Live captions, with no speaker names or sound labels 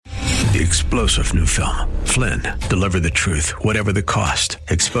The explosive new film, Flynn, deliver the truth, whatever the cost,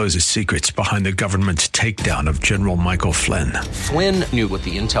 exposes secrets behind the government's takedown of General Michael Flynn. Flynn knew what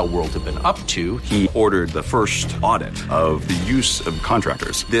the intel world had been up to. He ordered the first audit of the use of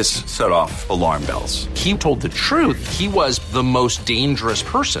contractors. This set off alarm bells. He told the truth. He was the most dangerous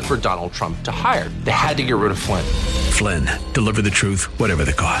person for Donald Trump to hire. They had to get rid of Flynn. Flynn, deliver the truth, whatever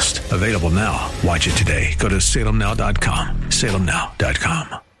the cost. Available now. Watch it today. Go to salemnow.com.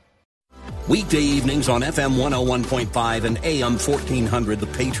 salemnow.com. Weekday evenings on FM 101.5 and AM 1400 The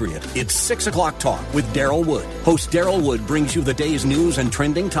Patriot. It's 6 o'clock talk with Daryl Wood. Host Daryl Wood brings you the day's news and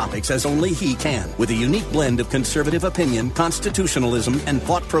trending topics as only he can, with a unique blend of conservative opinion, constitutionalism, and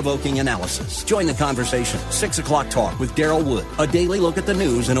thought-provoking analysis. Join the conversation. 6 o'clock talk with Daryl Wood. A daily look at the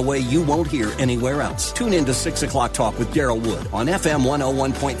news in a way you won't hear anywhere else. Tune in to 6 o'clock talk with Daryl Wood on FM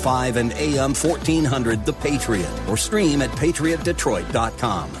 101.5 and AM 1400 The Patriot, or stream at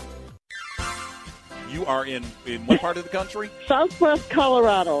patriotdetroit.com. You are in what part of the country? Southwest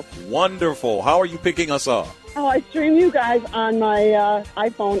Colorado. Wonderful. How are you picking us up? Oh, I stream you guys on my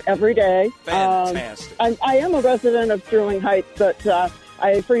iPhone every day. Fantastic. I am a resident of Sterling Heights, but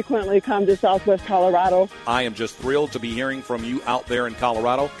I frequently come to Southwest Colorado. I am just thrilled to be hearing from you out there in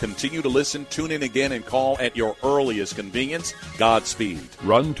Colorado. Continue to listen, tune in again, and call at your earliest convenience. Godspeed.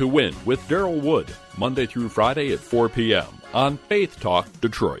 Run to Win with Daryl Wood, Monday through Friday at 4 p.m. on Faith Talk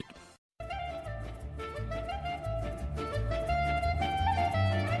Detroit.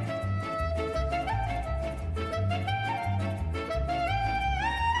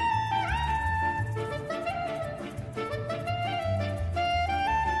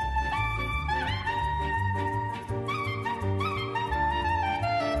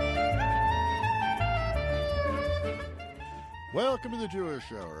 Welcome to the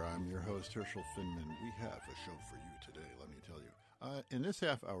Jewish Hour. I'm your host, Herschel Finman. We have a show for you today, let me tell you. In this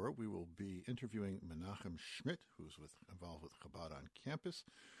half hour, we will be interviewing Menachem Schmidt, who's involved with Chabad on campus.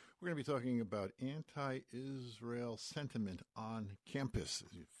 We're going to be talking about anti-Israel sentiment on campus.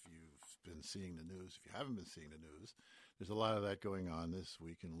 If you've been seeing the news, if you haven't been seeing the news, there's a lot of that going on this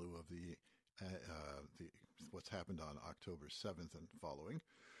week in lieu of the what's happened on October 7th and following.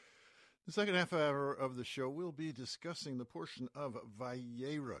 The second half hour of the show, we'll be discussing the portion of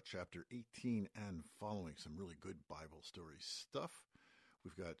Vayera, chapter 18 and following. Some really good Bible story stuff.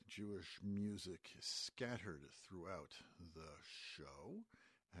 We've got Jewish music scattered throughout the show.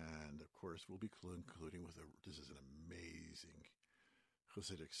 And, of course, we'll be concluding with this is an amazing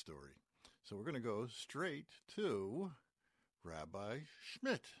Hasidic story. So we're going to go straight to Rabbi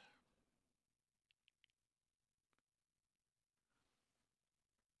Schmidt.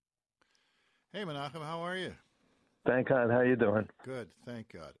 Hey, Menachem, how are you? Thank God. How you doing? Good,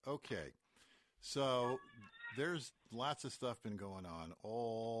 thank God. Okay, so there's lots of stuff been going on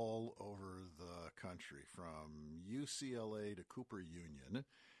all over the country, from UCLA to Cooper Union,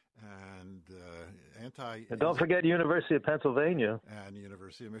 and And don't forget University of Pennsylvania. And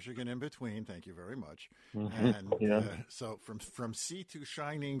University of Michigan in between. Thank you very much. Mm-hmm. And so from sea to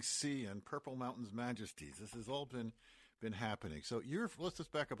shining sea and Purple Mountain's majesties, this has all been happening. So let's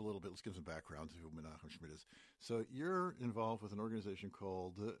just back up a little bit. Let's give some background to who Menachem Schmidt is. So you're involved with an organization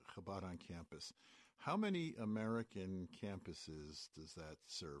called Chabad on Campus. How many American campuses does that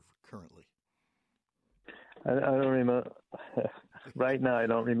serve currently? I don't remember. Right now, I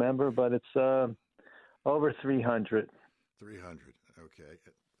don't remember, but it's over 300. 300. Okay.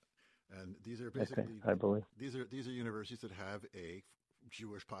 And these are basically, I believe, these are universities that have a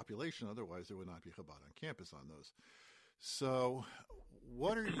Jewish population. Otherwise, there would not be Chabad on campus on those. So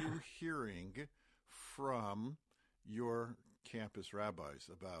what are you hearing from your campus rabbis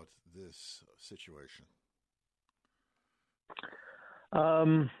about this situation?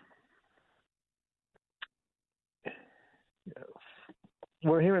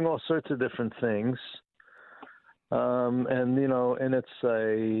 We're hearing all sorts of different things. And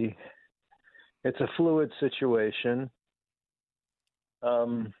it's a fluid situation.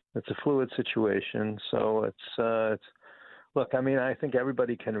 It's a fluid situation. So it's look, I mean, I think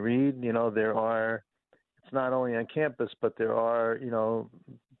everybody can read, it's not only on campus, but there are,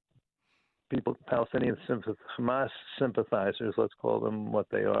 people, Palestinian Hamas sympathizers, let's call them what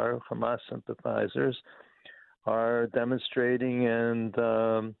they are, Hamas sympathizers, are demonstrating and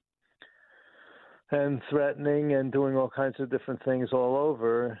threatening and doing all kinds of different things all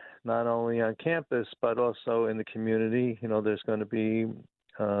over, not only on campus, but also in the community. There's going to be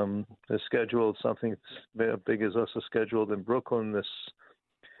there's scheduled something big is also scheduled in Brooklyn this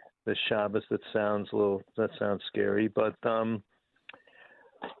Shabbos. That sounds scary, but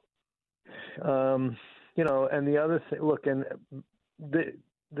and the other thing, look, and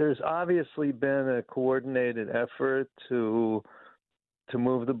there's obviously been a coordinated effort to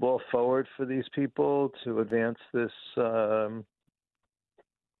move the ball forward for these people, to advance this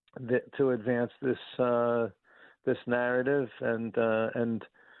this narrative, and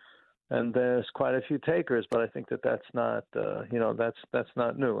there's quite a few takers, but I think that's not that's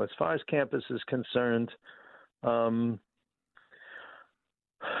not new. As far as campus is concerned, a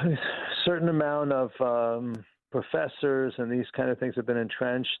certain amount of professors and these kind of things have been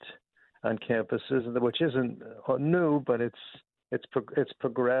entrenched on campuses, which isn't new, but it's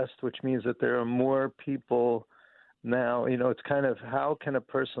progressed, which means that there are more people now. It's kind of, how can a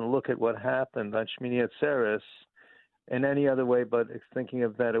person look at what happened on Shmini Atzeres in any other way but thinking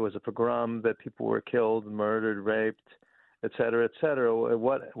of that it was a pogrom, that people were killed, murdered, raped, et cetera, et cetera.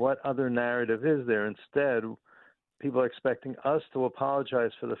 What other narrative is there? Instead, people are expecting us to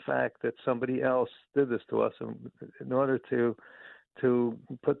apologize for the fact that somebody else did this to us. And in order to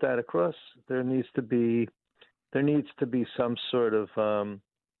put that across, there needs to be some sort of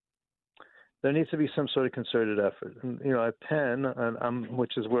concerted effort. And, at Penn,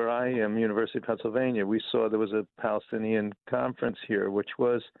 which is where I am, University of Pennsylvania, we saw there was a Palestinian conference here, which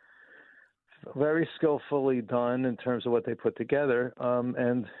was very skillfully done in terms of what they put together.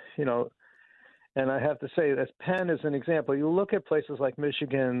 And I have to say, as Penn is an example, you look at places like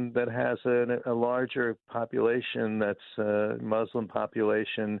Michigan that has a larger population, that's a Muslim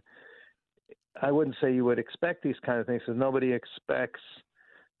population. I wouldn't say you would expect these kind of things, because nobody expects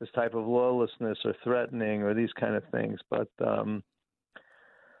this type of lawlessness or threatening or these kind of things. But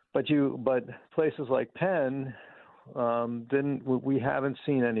places like Penn, we haven't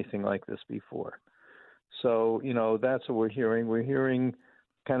seen anything like this before. So that's what we're hearing. We're hearing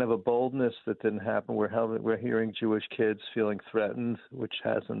kind of a boldness that didn't happen. We're hearing Jewish kids feeling threatened, which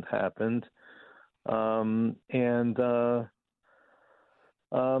hasn't happened,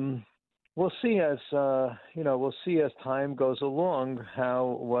 we'll see as time goes along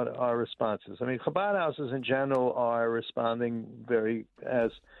what our response is. I mean, Chabad houses in general are responding very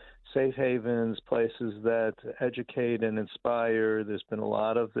as safe havens, places that educate and inspire. There's been a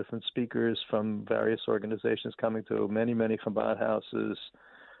lot of different speakers from various organizations coming to many, many Chabad houses,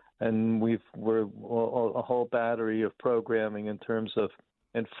 and we're a whole battery of programming in terms of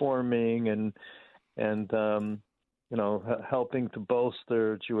informing and helping to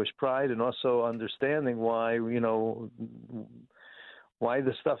bolster Jewish pride, and also understanding why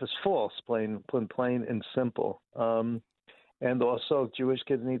this stuff is false, plain and simple. And also, Jewish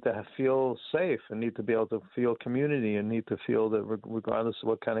kids need to feel safe and need to be able to feel community and need to feel that regardless of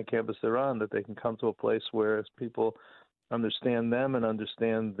what kind of campus they're on, that they can come to a place where people understand them and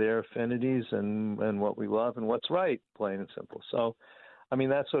understand their affinities and what we love and what's right, plain and simple. So, I mean,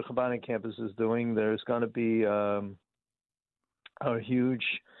 that's what Chabad Campus is doing. There's going to be a huge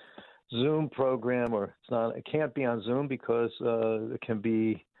Zoom program, or it can't be on Zoom because it can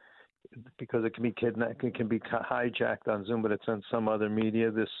be kidnapped, it can be hijacked on Zoom, but it's on some other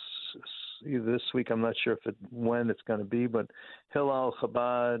media this week. I'm not sure when it's going to be, but Hillel,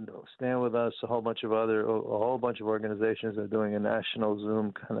 Chabad, Stand With Us, a whole bunch of organizations are doing a national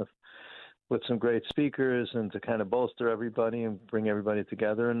Zoom kind of with some great speakers and to kind of bolster everybody and bring everybody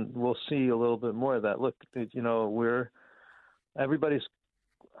together. And we'll see a little bit more of that. Look, everybody's,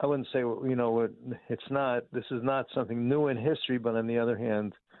 I wouldn't say, this is not something new in history, but on the other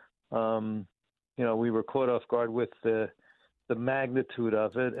hand, we were caught off guard with the magnitude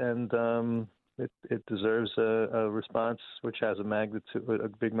of it, and it deserves a response which has a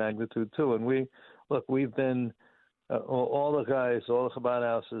big magnitude too. And we've been, all the Chabad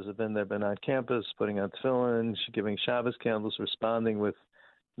houses have been there, been on campus, putting on tefillin, giving Shabbos candles, responding with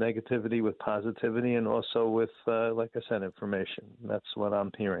negativity, with positivity, and also with, like I said, information. That's what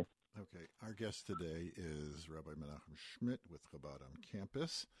I'm hearing. Okay, our guest today is Rabbi Menachem Schmidt with Chabad on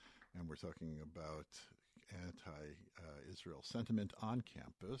Campus, and we're talking about anti-Israel sentiment on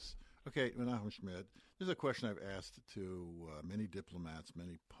campus. Okay, Menachem Schmidt, this is a question I've asked to many diplomats,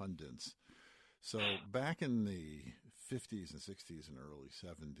 many pundits. So back in the 50s and 60s and early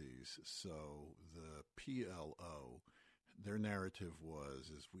 70s, so the PLO, their narrative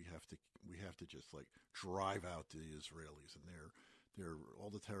is we have to just like drive out the Israelis, and they're all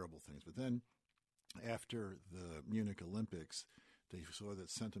the terrible things. But then after the Munich Olympics, they saw that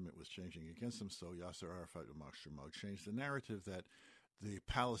sentiment was changing against them, so Yasser Arafat and Mak Shemo changed the narrative that the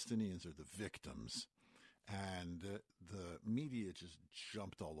Palestinians are the victims, and the media just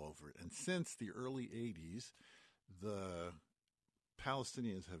jumped all over it. And since the early 80s, the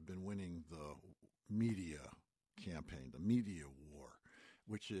Palestinians have been winning the media campaign, the media war,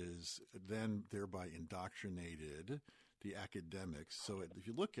 which is then thereby indoctrinated the academics. So if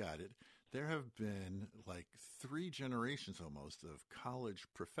you look at it, there have been like 3 generations almost of college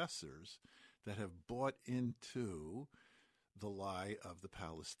professors that have bought into the lie of the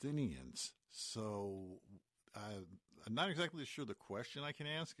Palestinians. So I'm not exactly sure the question I can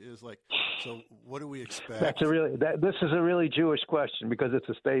ask is like, so what do we expect? This is a really Jewish question because it's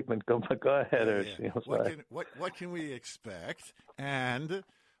a statement. Go ahead. Yeah. What can we expect? And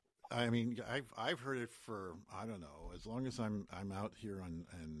I mean, I've heard it for, I don't know, as long as I'm out here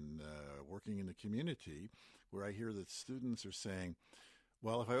and working in the community, where I hear that students are saying,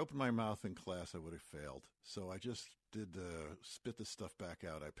 well, if I opened my mouth in class, I would have failed. So I just did spit the stuff back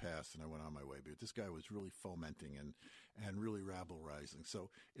out. I passed and I went on my way. But this guy was really fomenting and really rabble-rising. So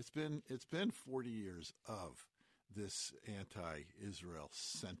it's been 40 years of this anti-Israel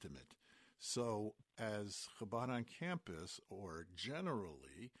sentiment. So as Chabad on campus, or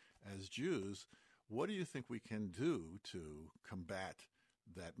generally as Jews, what do you think we can do to combat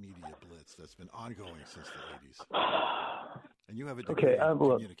that media blitz that's been ongoing since the 80s? And you have a degree in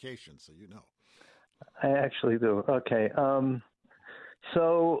communication, so you know. I actually do. Okay.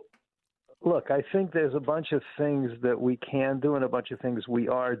 So, look, I think there's a bunch of things that we can do and a bunch of things we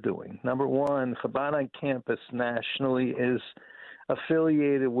are doing. Number one, Chabad on campus nationally is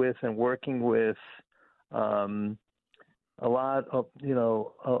affiliated with and working with a lot of,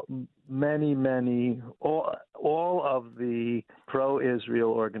 all of the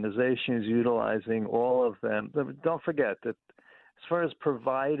pro-Israel organizations, utilizing all of them. Don't forget that as far as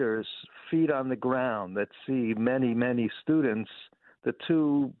providers, feet on the ground that see many, many students, the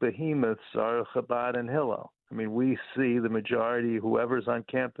 2 behemoths are Chabad and Hillel. I mean, we see the majority, whoever's on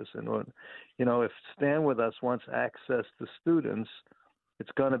campus. And, if Stand With Us wants access to students,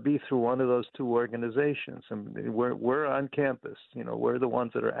 it's going to be through one of those 2 organizations. And we're on campus. We're the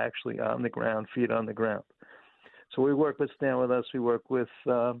ones that are actually on the ground, feet on the ground. So we work with Stand With Us. We work with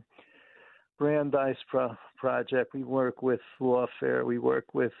Brandeis Project. We work with Lawfare. We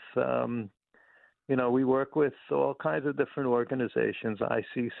work with, we work with all kinds of different organizations,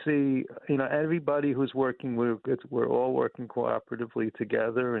 ICC, everybody who's working, we're all working cooperatively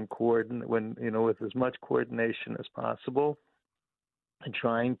together and with as much coordination as possible and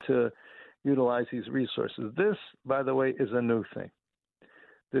trying to utilize these resources. This, by the way, is a new thing.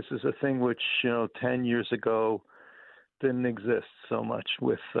 This is a thing which, 10 years ago didn't exist so much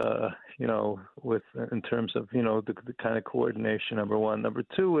with in terms of, the kind of coordination, number one. Number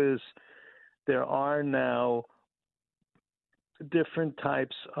two is there are now different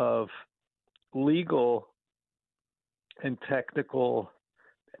types of legal and tactical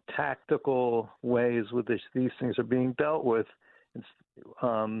ways with which these things are being dealt with.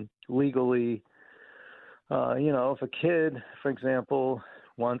 Legally, if a kid, for example,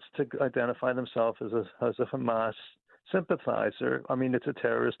 wants to identify themselves as a Hamas sympathizer, I mean, it's a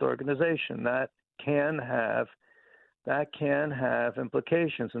terrorist organization. That can have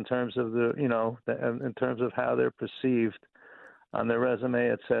implications in terms of in terms of how they're perceived on their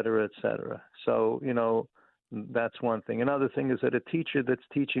resume, et cetera, et cetera. So, that's one thing. Another thing is that a teacher that's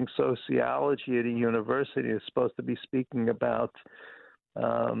teaching sociology at a university is supposed to be speaking about,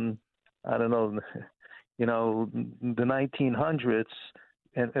 the 1900s.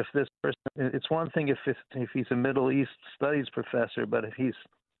 And if this person, it's one thing if he's a Middle East studies professor, but if he's,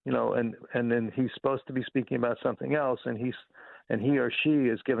 and then he's supposed to be speaking about something else, and he or she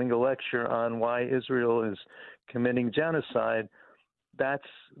is giving a lecture on why Israel is committing genocide. That's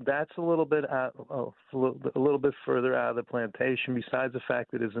a little bit further out of the plantation. Besides the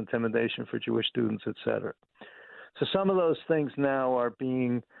fact that it's intimidation for Jewish students, et cetera. So some of those things now are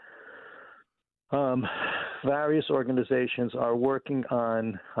being. Various organizations are working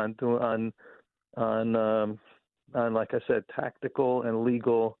on like I said, tactical and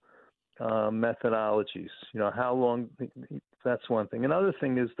legal methodologies. How long? That's one thing. Another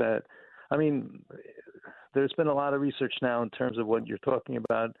thing is that, there's been a lot of research now in terms of what you're talking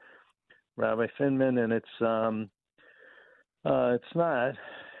about, Rabbi Finman, and it's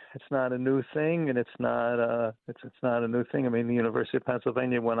not a new thing, and it's not a new thing. The University of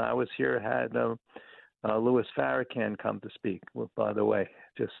Pennsylvania, when I was here, had Louis Farrakhan come to speak. Well, by the way,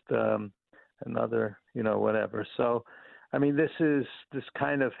 just another, whatever. So, this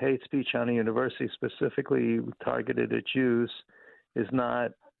kind of hate speech on a university, specifically targeted at Jews, is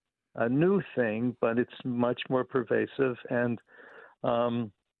not a new thing, but it's much more pervasive. And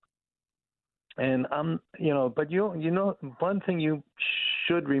one thing you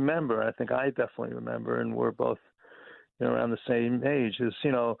should remember, I think I definitely remember, and we're both around the same age, is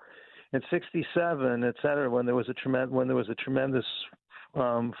in '67, et cetera, when there was a tremendous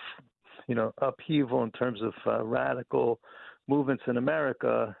upheaval in terms of radical movements in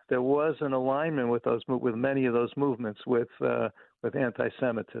America, there was an alignment with many of those movements with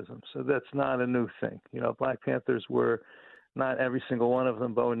anti-Semitism. So that's not a new thing. Black Panthers were not every single one of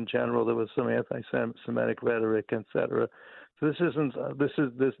them, but in general there was some anti-Semitic rhetoric, etc. So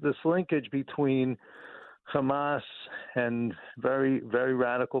this linkage between Hamas and very, very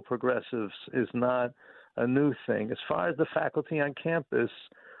radical progressives is not a new thing. As far as the faculty on campus,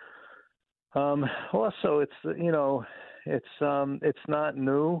 also it's not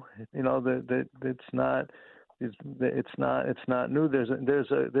new. It's not new.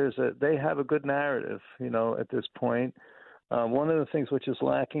 They have a good narrative, at this point. One of the things which is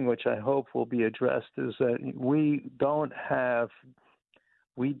lacking, which I hope will be addressed, is that we don't have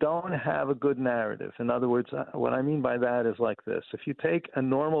a good narrative. In other words, what I mean by that is like this. If you take a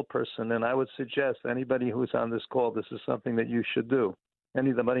normal person, and I would suggest anybody who's on this call, this is something that you should do.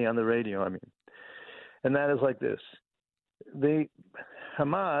 Anybody on the radio, I mean. And that is like this.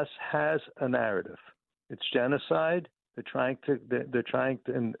 Hamas has a narrative. It's genocide. It's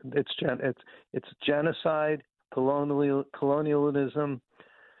genocide, colonialism,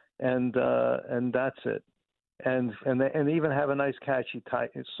 and that's it. And they even have a nice catchy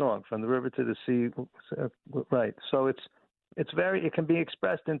song, From the River to the Sea, right? So it can be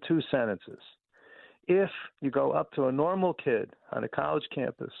expressed in two sentences. If you go up to a normal kid on a college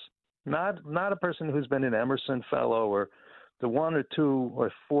campus, not a person who's been an Emerson Fellow or the 1 or 2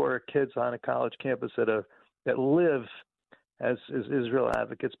 or 4 kids on a college campus that live as Israel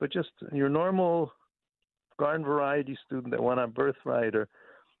advocates, but just your normal garden variety student that went on Birthright or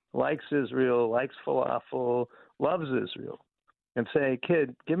likes Israel, likes falafel, loves Israel, and say,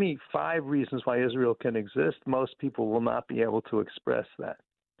 kid, give me 5 reasons why Israel can exist, most people will not be able to express that.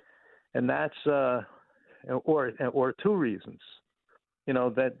 And that's, or 2 reasons,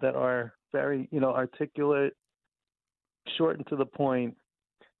 that are very, articulate, short and to the point,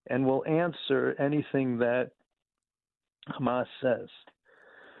 and will answer anything that Hamas says.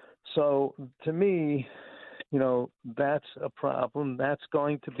 So to me, that's a problem. That's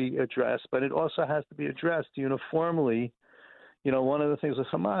going to be addressed, but it also has to be addressed uniformly. One of the things with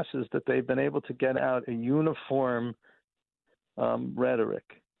Hamas is that they've been able to get out a uniform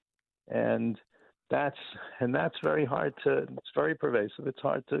rhetoric, and that's very hard it's very pervasive. It's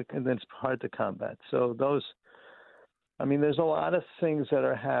hard to combat. So there's a lot of things that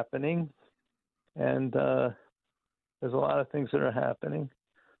are happening, and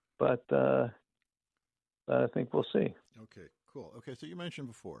but I think we'll see. Okay, cool. Okay, so you mentioned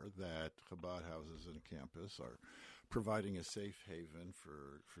before that Chabad houses on campus are providing a safe haven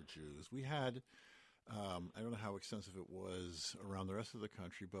for Jews. We had, I don't know how extensive it was around the rest of the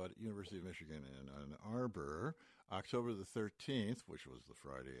country, but University of Michigan in Ann Arbor, October the 13th, which was the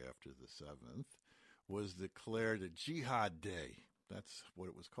Friday after the 7th, was declared a Jihad Day. That's what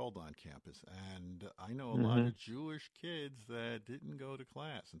it was called on campus. And I know a lot of Jewish kids that didn't go to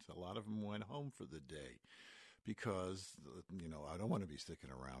class, and so a lot of them went home for the day because, I don't want to be sticking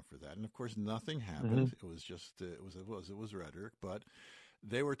around for that. And, of course, nothing happened. It was just, it was rhetoric, but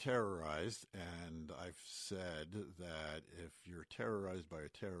they were terrorized. And I've said that if you're terrorized by a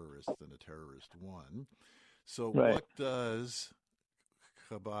terrorist, then a terrorist won. So What does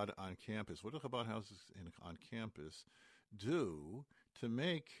Chabad on campus, what do Chabad houses on campus do to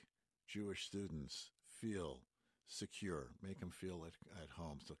make Jewish students feel secure, make them feel at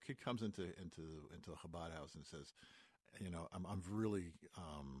home? So a kid comes into a Chabad house and says, I'm really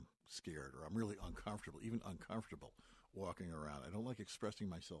scared, or I'm really uncomfortable, even uncomfortable walking around. I don't like expressing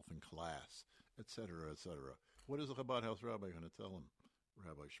myself in class, et cetera, et cetera. What is a Chabad house rabbi going to tell him,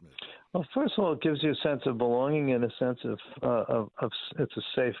 Rabbi Schmidt? Well, first of all, it gives you a sense of belonging and a sense of it's a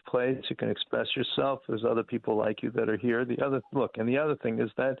safe place. You can express yourself. There's other people like you that are here. The other thing is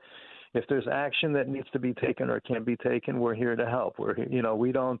that if there's action that needs to be taken or can be taken, we're here to help. We're here,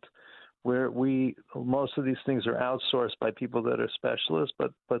 most of these things are outsourced by people that are specialists,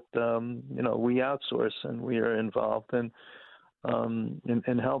 but we outsource and we are involved in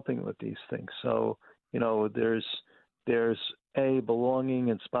helping with these things. So, there's a belonging,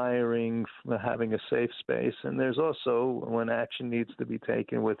 inspiring, having a safe space, and there's also when action needs to be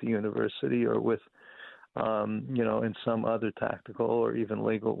taken with the university or with, in some other tactical or even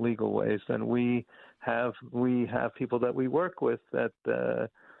legal ways, then we have people that we work with that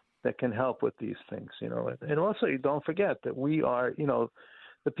can help with these things, And also, you don't forget that we are,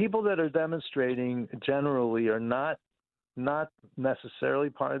 the people that are demonstrating generally are not necessarily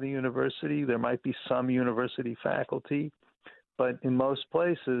part of the university. There might be some university faculty, but in most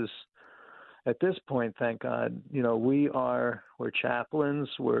places, at this point, thank God, we're chaplains.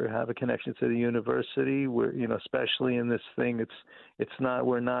 We have a connection to the university. We're, especially in this thing,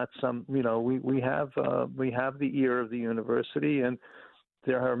 we're not some, we have the ear of the university, and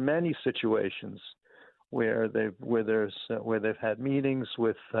there are many situations where they've had meetings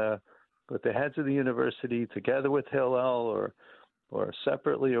with the heads of the university together with Hillel or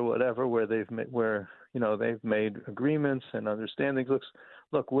separately or whatever, where they've made agreements and understandings.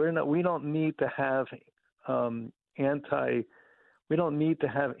 Look, we don't need to have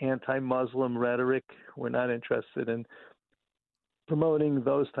anti-Muslim rhetoric. We're not interested in promoting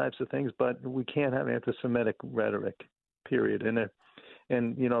those types of things, but we can't have anti-Semitic rhetoric, period.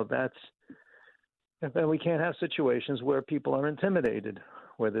 And we can't have situations where people are intimidated,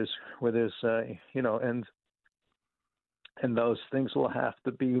 where there's and those things will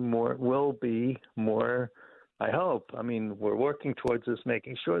be more, I hope. I mean, we're working towards this,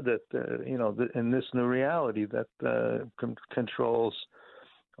 making sure that, in this new reality that controls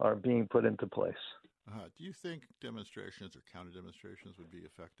are being put into place. Do you think demonstrations or counter demonstrations would be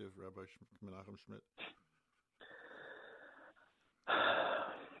effective, Rabbi Menachem Schmidt?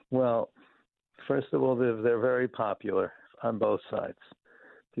 Well, first of all, they're very popular on both sides.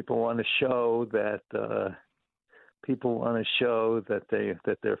 People want to show that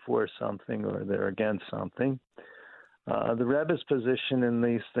they're for something or they're against something. The Rebbe's position in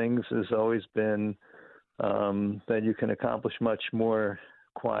these things has always been that you can accomplish much more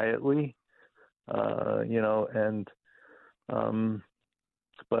quietly, but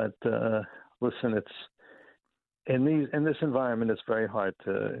listen, it's in this environment, it's very hard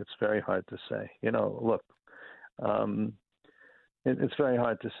to say. Look, it's very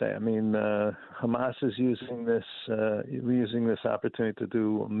hard to say. I mean, Hamas is using this opportunity to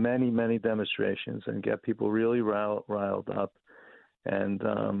do many demonstrations and get people really riled up, and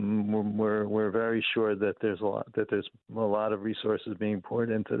we're very sure that there's a lot of resources being poured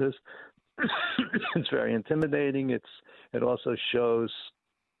into this. It's very intimidating. It also shows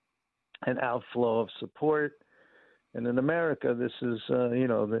an outflow of support. And in America, this is, in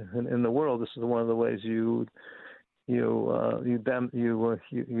the world, this is one of the ways you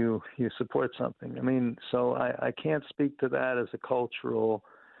support something. I mean, so I can't speak to that as a cultural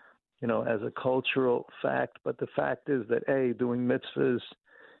fact, but the fact is that doing mitzvahs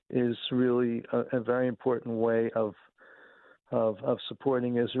is really a very important way of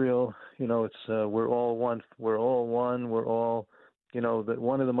supporting Israel. It's we're all one. We're all one. We're all.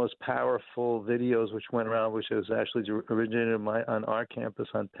 One of the most powerful videos which went around, which was actually originated on our campus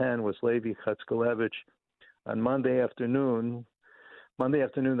on Penn, was Levi Chatzkelevich. On Monday afternoon,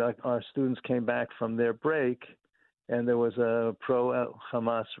 our students came back from their break, and there was a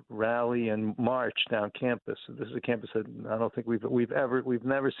pro-Hamas rally and march down campus. This is a campus that I don't think we've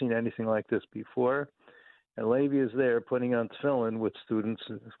never seen anything like this before. And Levi is there putting on tefillin with students.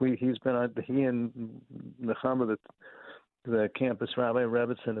 He and Nechama, the campus rabbi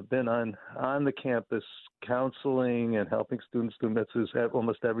Rebbitzin, have been on the campus counseling and helping students do mitzvahs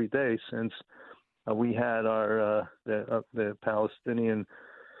almost every day since we had our the Palestinian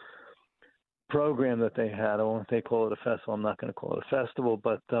program that they had. They call it a festival. I'm not going to call it a festival,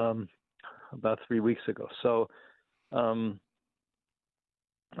 but about 3 weeks ago. So, or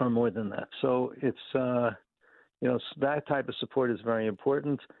more than that. So it's that type of support is very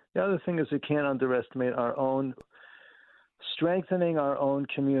important. The other thing is we can't underestimate strengthening our own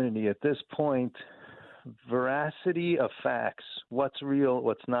community. At this point, veracity of facts, what's real,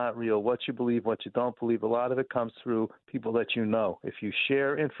 what's not real, what you believe, what you don't believe, a lot of it comes through people that you know. If you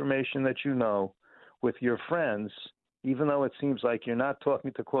share information that you know with your friends, even though it seems like you're not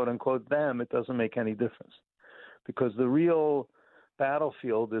talking to quote-unquote them, it doesn't make any difference. Because the real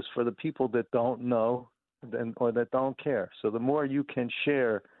battlefield is for the people that don't know or that don't care. So the more you can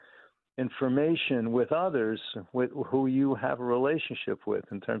share information with others with who you have a relationship with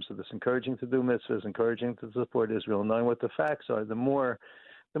in terms of this, encouraging to do mitzvahs, encouraging to support Israel, knowing what the facts are, the more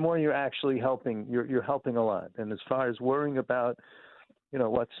you're actually helping, you're helping a lot. And as far as worrying about,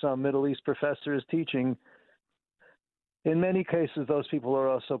 what some Middle East professor is teaching, in many cases those people are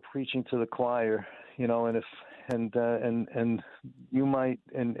also preaching to the choir, and you might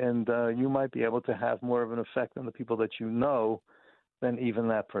be able to have more of an effect on the people that you know than even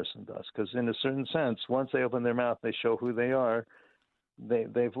that person does. Because in a certain sense, once they open their mouth, they show who they are.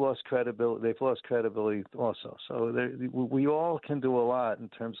 They've lost credibility. They've lost credibility also. So we all can do a lot in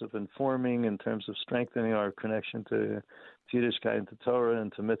terms of informing, in terms of strengthening our connection to Yiddishkeit and to Torah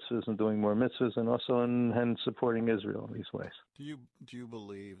and to mitzvahs and doing more mitzvahs, and also in supporting Israel in these ways. Do you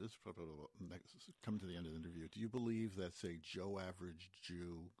believe, this is probably come to the end of the interview, do you believe that, say, Joe average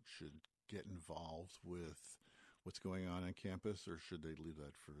Jew should get involved with what's going on campus, or should they leave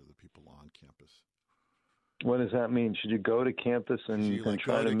that for the people on campus? What does that mean? Should you go to campus and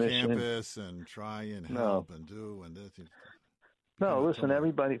try to mission? Campus and try and help and do and this? No, listen,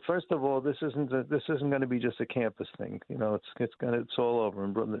 everybody. First of all, this isn't going to be just a campus thing. It's all over,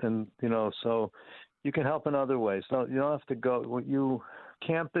 and so you can help in other ways. No, you don't have to go.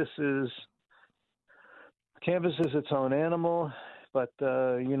 Campus is its own animal, but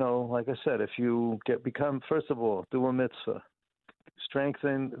like I said, if you first of all, do a mitzvah.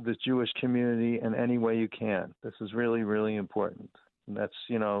 Strengthen the Jewish community in any way you can. This is really, really important. And that's,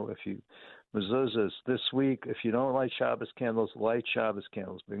 if you mezuzahs this week, if you don't light Shabbos candles, light Shabbos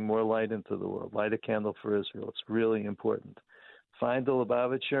candles. Bring more light into the world. Light a candle for Israel. It's really important. Find a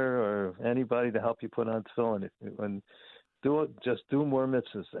Lubavitcher or anybody to help you put on tefillin. And do it. Just do more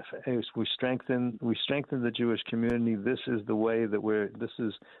mitzvahs. We strengthen the Jewish community. This is the way that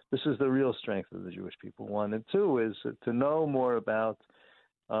this is the real strength of the Jewish people. 1 and 2 is to know more about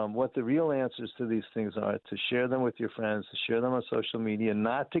what the real answers to these things are, to share them with your friends, to share them on social media,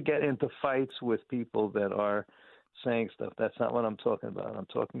 not to get into fights with people that are saying stuff. That's not what I'm talking about. I'm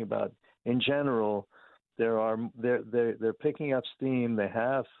talking about in general. They're picking up steam. They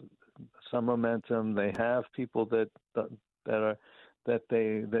have some momentum. They have people that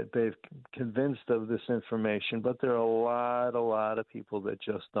they've convinced of this information, but there are a lot of people that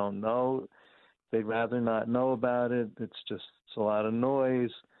just don't know. They'd rather not know about it. It's a lot of noise,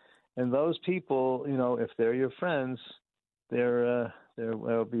 and those people, if they're your friends, they'll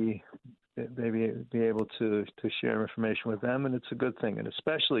be able to share information with them, and it's a good thing, and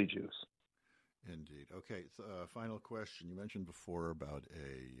especially Jews. Indeed. Okay, so, final question. You mentioned before about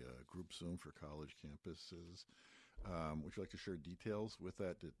a group Zoom for college campuses. Would you like to share details with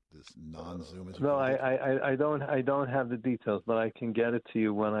that? This non-Zoom is no, I don't have the details, but I can get it to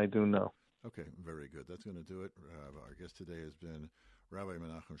you when I do know. Okay, very good. That's going to do it. Our guest today has been Rabbi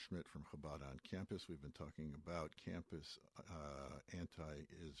Menachem Schmidt from Chabad on Campus. We've been talking about campus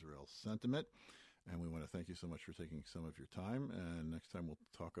anti-Israel sentiment, and we want to thank you so much for taking some of your time. And next time we'll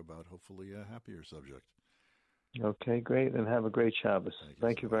talk about hopefully a happier subject. Okay, great, and have a great Shabbos.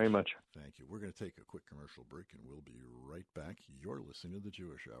 Thank you very much. Thank you. We're going to take a quick commercial break, and we'll be right back. You're listening to the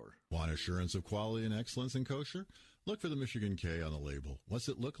Jewish Hour. Want assurance of quality and excellence in kosher? Look for the Michigan K on the label. What's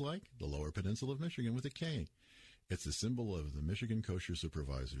it look like? The Lower Peninsula of Michigan with a K. It's the symbol of the Michigan Kosher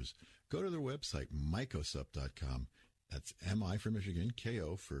Supervisors. Go to their website, mycosup.com. That's MI for Michigan,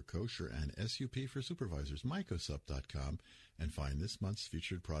 KO for kosher, and SUP for supervisors, mycosup.com, and find this month's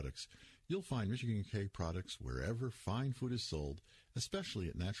featured products. You'll find Michigan K products wherever fine food is sold, especially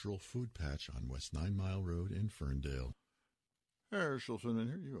at Natural Food Patch on West 9 Mile Road in Ferndale. Herschel Finman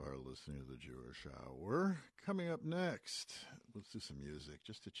here. You are listening to the Jewish Hour. Coming up next, let's do some music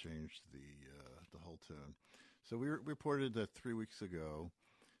just to change the whole tune. So we reported that 3 weeks ago,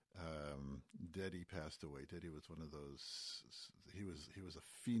 Dedi passed away. Dedi was one of those. He was a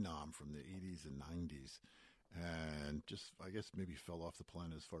phenom from the 80s and 90s, and just I guess maybe fell off the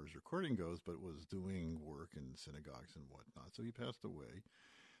planet as far as recording goes, but was doing work in synagogues and whatnot. So he passed away.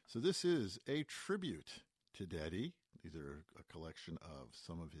 So this is a tribute to Dedi. These are a collection of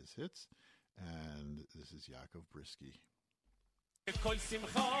some of his hits, and this is Yaakov Brisky.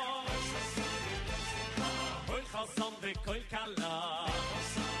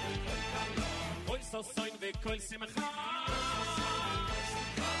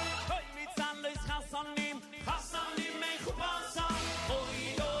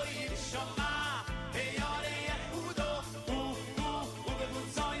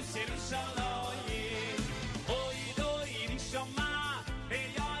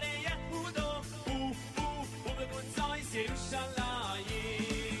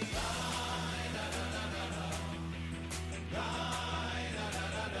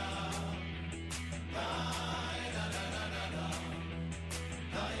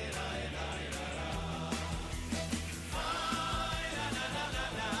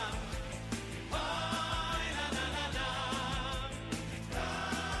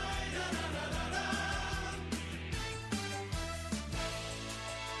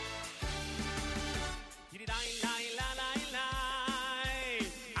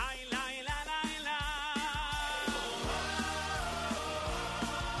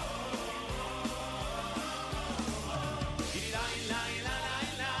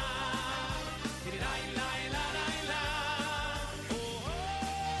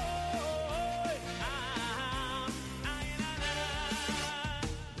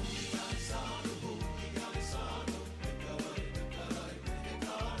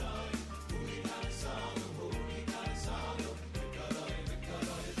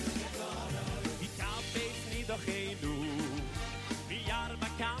 Nidochenu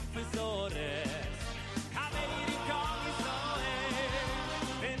Hour-Menachem Zores Kaveiri Kol Yisrael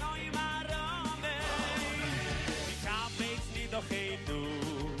V'noi Maramei Mikabetz Nidochenu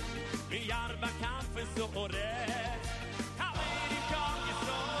Hour-Menachem Zores Kaveiri Kol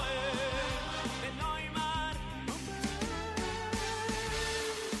Yisrael V'noi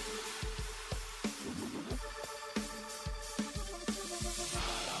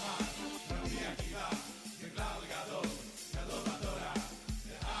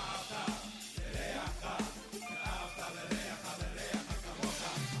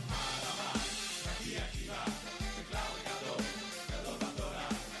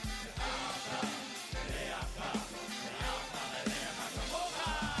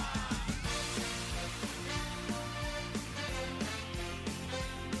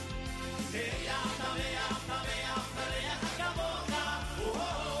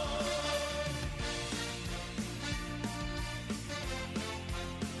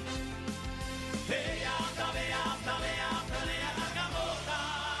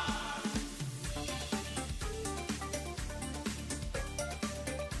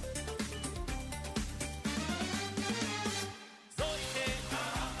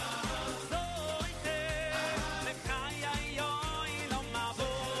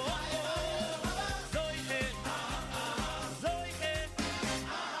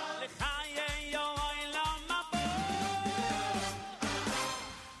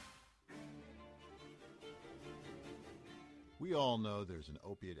We all know there's an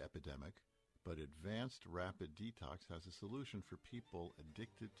opiate epidemic, but Advanced Rapid Detox has a solution for people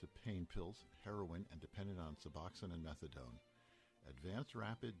addicted to pain pills, heroin, and dependent on Suboxone and methadone. Advanced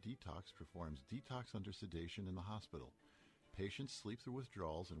Rapid Detox performs detox under sedation in the hospital. Patients sleep through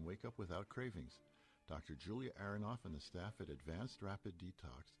withdrawals and wake up without cravings. Dr. Julia Aronoff and the staff at Advanced Rapid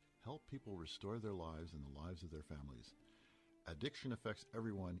Detox help people restore their lives and the lives of their families. Addiction affects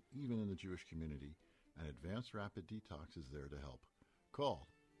everyone, even in the Jewish community, and Advanced Rapid Detox is there to help. Call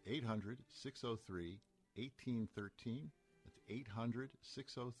 800-603-1813. That's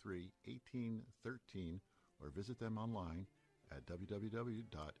 800-603-1813, or visit them online at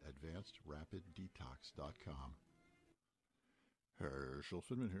www.advancedrapiddetox.com. Herschel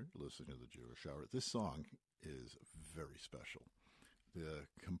Finman here, listening to the Jewish Hour. This song is very special. The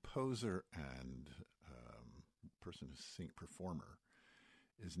composer and person who performer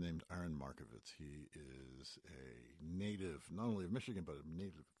is named Aaron Markovitz. He is a native, not only of Michigan, but a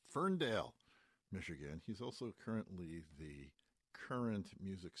native of Ferndale, Michigan. He's also currently the current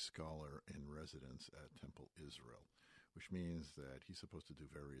music scholar in residence at Temple Israel, which means that he's supposed to do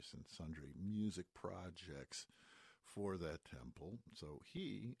various and sundry music projects for that temple. So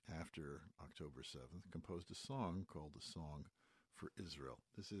he, after October 7th, composed a song called The Song for Israel.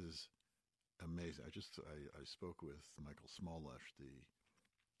 This is amazing. I spoke with Michael Smolesh, the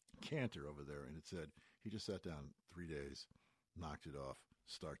cantor over there, and it said he just sat down 3 days, knocked it off,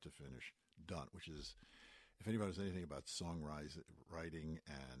 start to finish, done, which is, if anybody knows anything about songwriting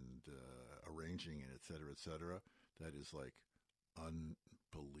and arranging and et cetera, that is like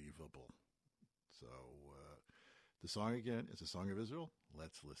unbelievable. So the song again is a song of Israel.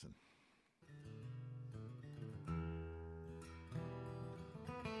 Let's listen.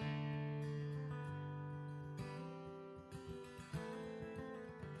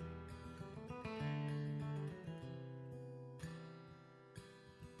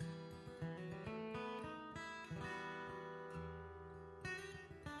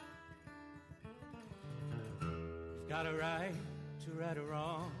 Got a right to right or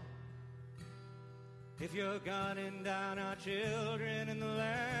wrong. If you're gunning down our children in the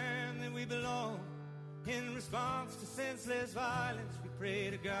land that we belong, in response to senseless violence, we pray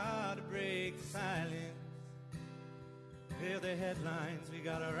to God to break the silence. Hear the headlines, we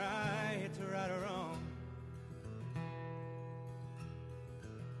got a right to right or wrong.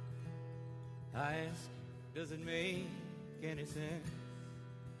 I ask, does it make any sense?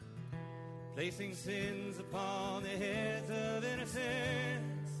 Placing sins upon the heads of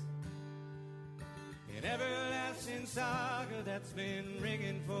innocents, an everlasting saga that's been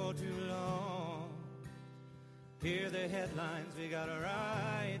ringing for too long. Hear the headlines, we got a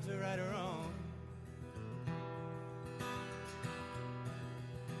right to right or wrong.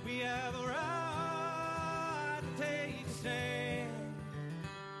 We have a right to take a stand.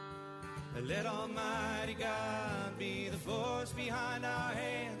 Let Almighty God be the force behind our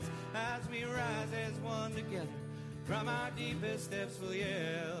hands, as we rise as one together, from our deepest depths we'll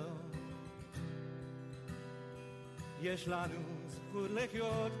yell. Yesh lanu zechut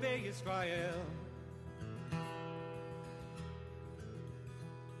lehyot beYisrael.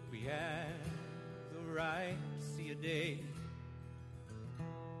 We have the right to a day.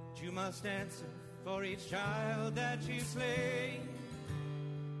 But you must answer for each child that you slay.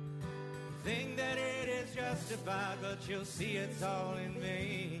 You think that it is justified, but you'll see it's all in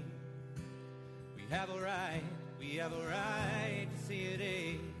vain. We have a right to see a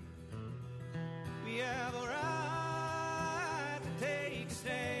day. We have a right to take a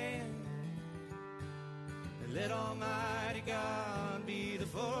stand. And let Almighty God be the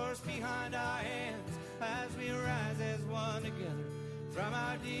force behind our hands as we rise as one together from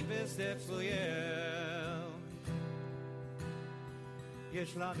our deepest depths we'll yell.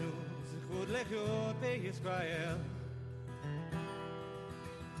 יש לנו זכות לחיות בישראל.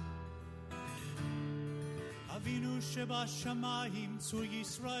 אבינו שבשמיים צור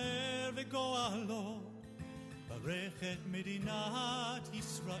ישראל וגואלו, ברך את מדינת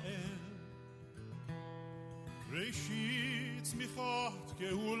ישראל. ראשית צמיחת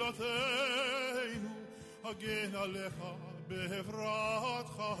גאולתנו, הגן עליך בחברת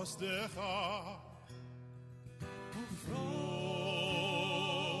חסדך.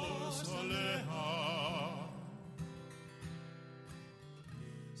 ופרוס עליה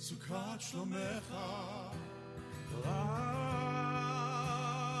סוכת שלומך.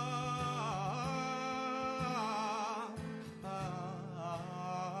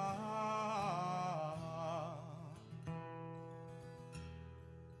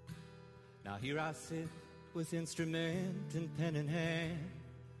 Now here I sit with instrument and pen in hand,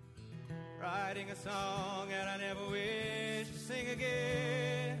 writing a song that I never wish to sing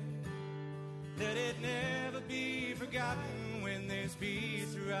again. Let it never be forgotten when there's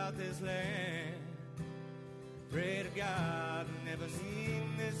peace throughout this land. Pray to God and never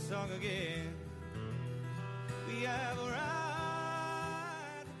sing this song again. We have a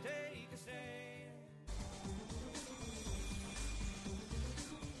right to take a stand.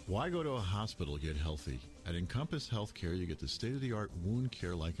 Why go to a hospital to get healthy? At Encompass Healthcare, you get the state-of-the-art wound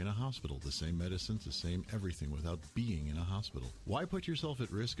care like in a hospital. The same medicines, the same everything without being in a hospital. Why put yourself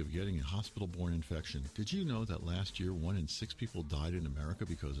at risk of getting a hospital-borne infection? Did you know that last year 1 in 6 people died in America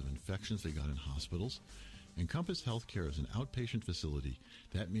because of infections they got in hospitals? Encompass Healthcare is an outpatient facility.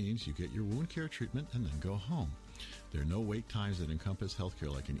 That means you get your wound care treatment and then go home. There are no wait times at Encompass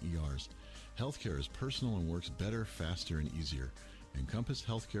Healthcare like in ERs. Healthcare is personal and works better, faster, and easier. Encompass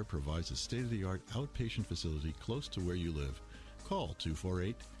Healthcare provides a state-of-the-art outpatient facility close to where you live. Call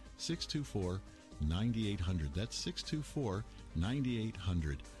 248-624-9800. That's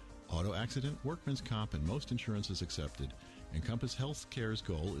 624-9800. Auto accident, workman's comp, and most insurance is accepted. Encompass Healthcare's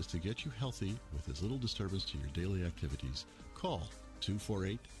goal is to get you healthy with as little disturbance to your daily activities. Call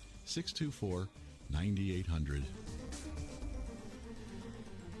 248-624-9800.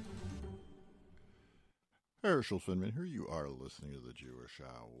 Herschel Finman here. You are listening to the Jewish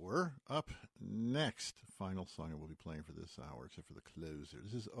Hour. Up next, final song I will be playing for this hour, except for the closer.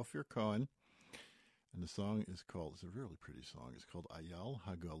 This is Ophir Cohen, and the song is called, it's a really pretty song, it's called Ayal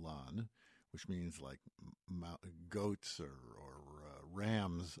HaGolan, which means like goats or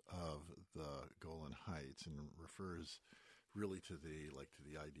rams of the Golan Heights, and refers really to the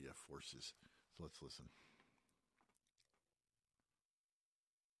IDF forces. So let's listen.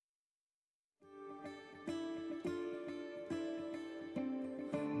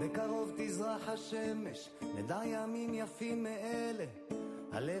 בקרוב תזרח השמש, נדע ימים יפים מאלה,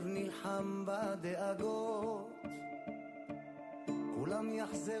 הלב נלחם בדאגות. כולם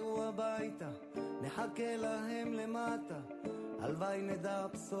יחזרו הביתה, נחכה להם למטה, הלוואי נדע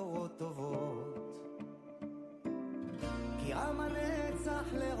בשורות טובות. כי עם הנצח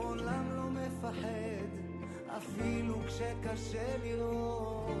לעולם לא מפחד, אפילו כשקשה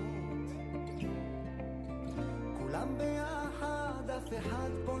לראות. כולם ביחד, אף אחד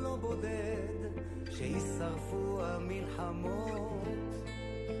פה לא בודד, שישרפו המלחמות.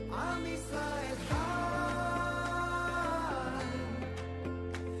 עם ישראל חי,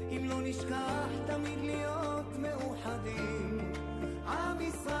 אם לא נשכח תמיד להיות מאוחדים. עם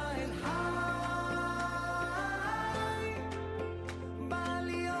ישראל חי,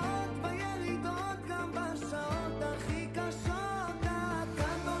 בעליות בירידות, גם בשעות הכי קשות.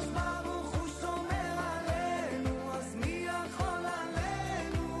 הקדוש ברוך הוא שומר עלינו, אז מי יכול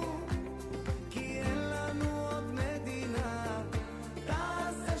עלינו? כי אין לנו עוד מדינה.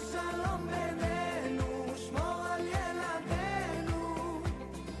 תעשה שלום בינינו, שמור על ילדינו,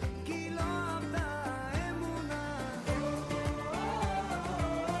 כי לא עבדה האמונה.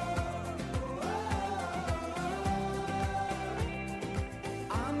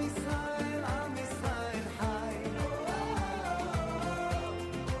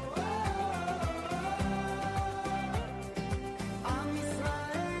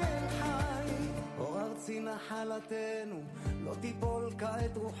 מעלתנו, לא תיפול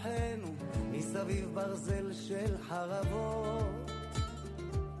כעת רוחנו, מסביב ברזל של חרבות.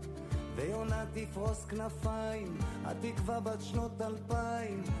 ויונה תפרוס כנפיים, התקווה בת שנות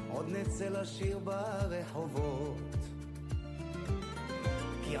 2000, עוד נצא לשיר ברחובות.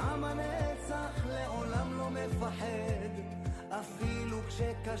 כי עם הנצח לעולם לא מפחד, אפילו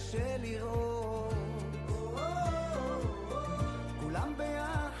כשקשה לראות. כולם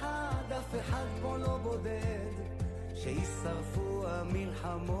ביחד, אף אחד פה לא בודד, שישרפו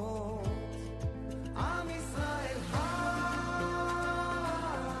המלחמות. עם ישראל חי,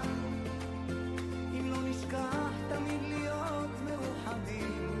 אם לא נשכח תמיד להיות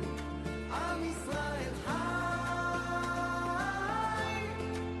מאוחדים. עם ישראל חי,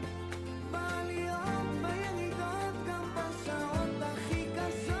 בעליות בירידות, גם בשעות הכי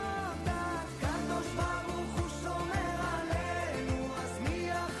קשות. הקדוש ברוך הוא שומר עלינו, אז מי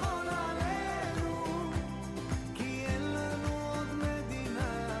יכול עלינו? כי אין לנו עוד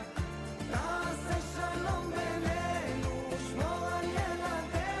מדינה, תעשה שלום בינינו, שמור על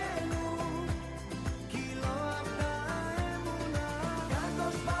ילדינו, כי לא אבדה האמונה.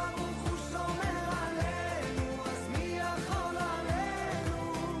 הקדוש ברוך הוא שומר עלינו, אז מי יכול עלינו?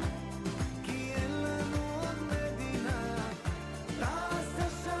 כי אין לנו עוד מדינה, תעשה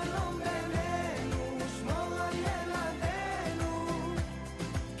שלום בינינו, שמור על ילדינו,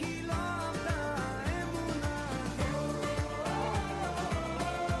 כי לא אבדה האמונה.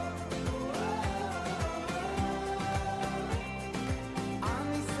 עם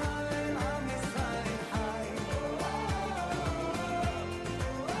ישראל, עם ישראל חי.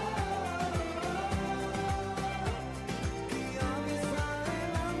 כי עם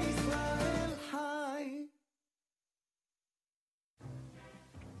ישראל חי.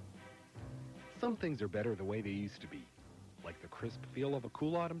 Some things are better the way they used to be, like the crisp feel of a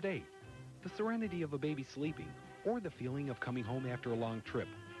cool autumn day, the serenity of a baby sleeping, or the feeling of coming home after a long trip.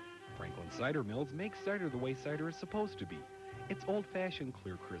 Franklin Cider Mills makes cider the way cider is supposed to be. Its old-fashioned,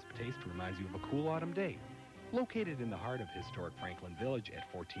 clear, crisp taste reminds you of a cool autumn day. Located in the heart of historic Franklin Village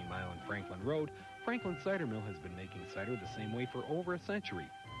at 14 Mile and Franklin Road, Franklin Cider Mill has been making cider the same way for over a century,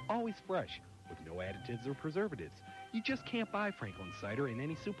 always fresh, with no additives or preservatives. You just can't buy Franklin Cider in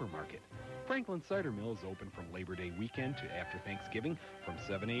any supermarket. Franklin Cider Mill is open from Labor Day weekend to after Thanksgiving from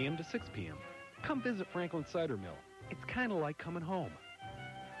 7 a.m. to 6 p.m. Come visit Franklin Cider Mill. It's kind of like coming home.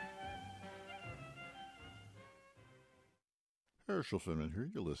 Herschel Finman here.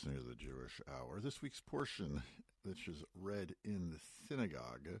 You're listening to the Jewish Hour. This week's portion, which is read in the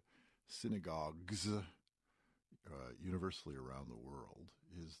synagogues universally around the world,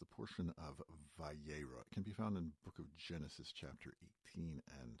 is the portion of Vayera. It can be found in the book of Genesis, chapter 18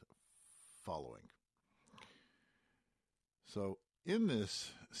 and following. So, in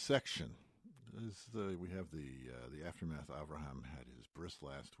this section, we have the aftermath. Abraham had his bris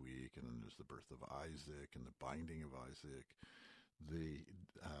last week, and then there's the birth of Isaac and the binding of Isaac.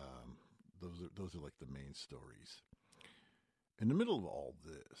 Those are like the main stories. In the middle of all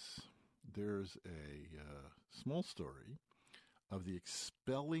this, there's a small story of the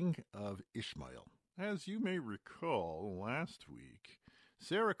expelling of Ishmael. As you may recall, last week,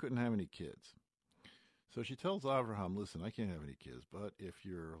 Sarah couldn't have any kids. So she tells Abraham, listen, I can't have any kids, but if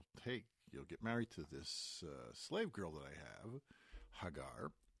you'll get married to this slave girl that I have,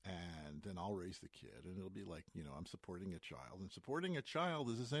 Hagar, and then I'll raise the kid, and it'll be like, I'm supporting a child. And supporting a child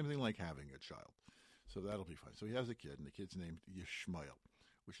is the same thing like having a child. So that'll be fine. So he has a kid, and the kid's named Yishmael,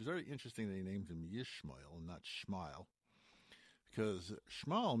 which is very interesting that he named him Yishmael and not Shmael, because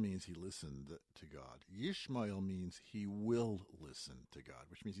Shmael means he listened to God. Yishmael means he will listen to God,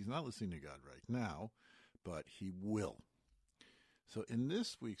 which means he's not listening to God right now, but he will. So in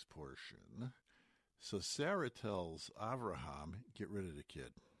this week's portion, Sarah tells Abraham, get rid of the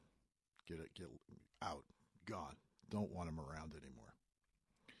kid. Get out, gone. Don't want him around anymore.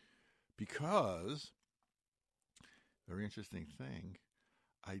 Because, very interesting thing,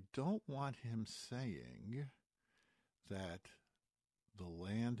 I don't want him saying that the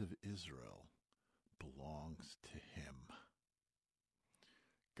land of Israel belongs to him.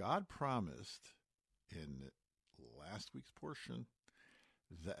 God promised in last week's portion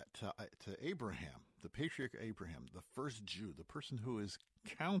that to Abraham, the patriarch Abraham, the first Jew, the person who is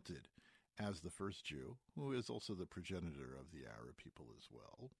counted as the first Jew, who is also the progenitor of the Arab people as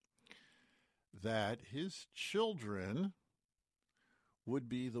well, that his children would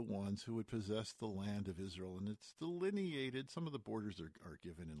be the ones who would possess the land of Israel. And it's delineated. Some of the borders are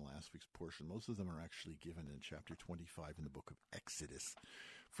given in last week's portion. Most of them are actually given in chapter 25 in the book of Exodus.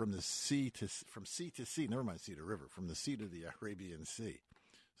 From sea to sea, never mind sea to river, from the sea to the Arabian Sea.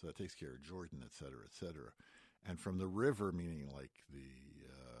 So that takes care of Jordan, et cetera, et cetera. And from the river, meaning like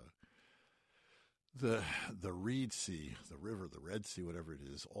the Reed Sea, the river, the Red Sea, whatever it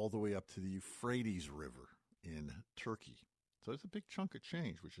is, all the way up to the Euphrates River in Turkey. So it's a big chunk of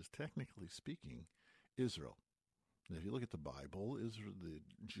change, which is technically speaking Israel. And if you look at the Bible, Israel, the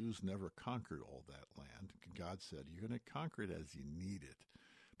Jews never conquered all that land. God said, you're going to conquer it as you need it,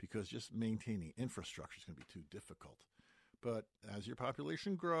 because just maintaining infrastructure is going to be too difficult. But as your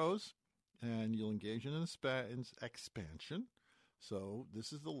population grows, and you'll engage in expansion, so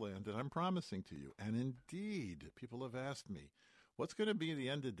this is the land that I'm promising to you. And indeed, people have asked me, what's going to be the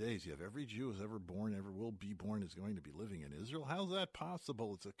end of days? You have every Jew who's ever born, ever will be born, is going to be living in Israel. How's that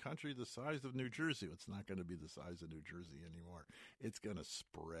possible? It's a country the size of New Jersey. It's not going to be the size of New Jersey anymore. It's going to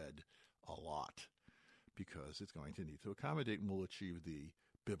spread a lot because it's going to need to accommodate, and will achieve the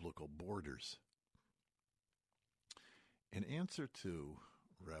biblical borders. In answer to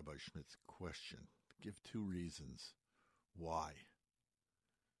Rabbi Schmidt's question, give two reasons why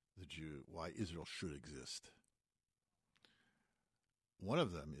Israel should exist. One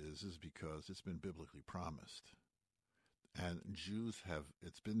of them is because it's been biblically promised, and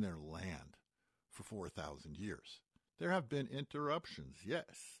it's been their land for 4,000 years. There have been interruptions,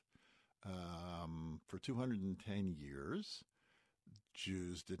 yes. For 210 years,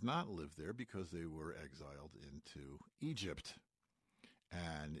 Jews did not live there because they were exiled into Egypt,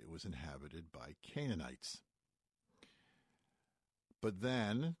 and it was inhabited by Canaanites. But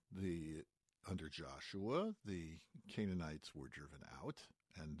then, under Joshua, the Canaanites were driven out,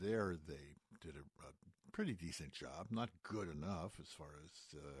 and there they did a pretty decent job, not good enough as far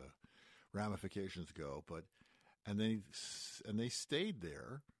as ramifications go, and they stayed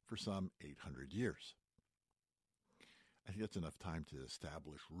there for some 800 years. I think that's enough time to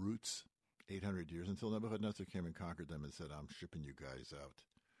establish roots, 800 years, until Nebuchadnezzar came and conquered them and said, I'm shipping you guys out,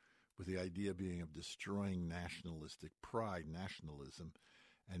 with the idea being of destroying nationalistic pride, nationalism.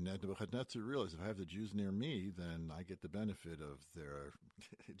 And Nebuchadnezzar realized, if I have the Jews near me, then I get the benefit of their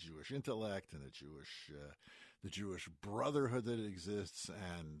Jewish intellect and the Jewish brotherhood that exists,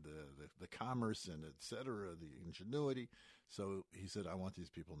 and the commerce and et cetera, the ingenuity. So he said, I want these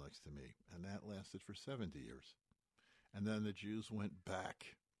people next to me. And that lasted for 70 years. And then the Jews went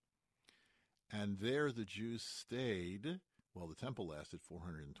back. And there the Jews stayed. Well, the temple lasted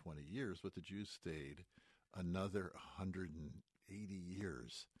 420 years, but the Jews stayed another 180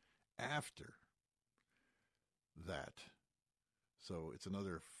 years after that. So it's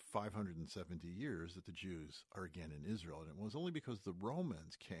another 570 years that the Jews are again in Israel. And it was only because the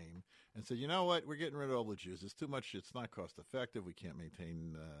Romans came and said, you know what, we're getting rid of all the Jews. It's too much. It's not cost effective. We can't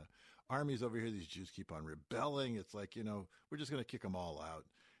maintain armies over here. These Jews keep on rebelling. It's like, we're just going to kick them all out.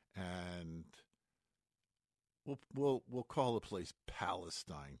 And we'll call the place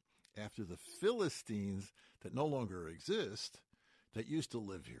Palestine after the Philistines that no longer exist that used to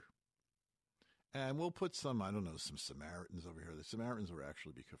live here. And we'll put some Samaritans over here. The Samaritans were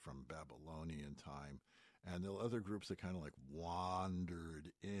actually from Babylonian time. And there were other groups that kind of like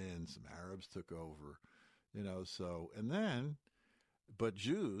wandered in. Some Arabs took over, but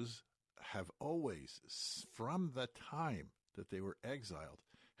Jews have always, from the time that they were exiled,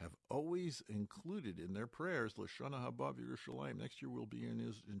 have always included in their prayers, L'Shana Haba Yerushalayim, next year we'll be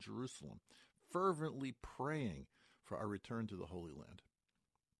in Jerusalem, fervently praying for our return to the Holy Land.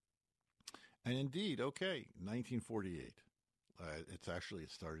 And indeed, 1948.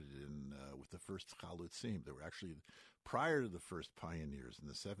 It started with the first Chalutzim. There were actually, prior to the first pioneers in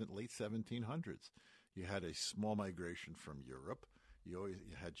the late 1700s, you had a small migration from Europe. You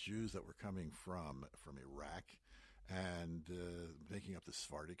had Jews that were coming from Iraq and making up the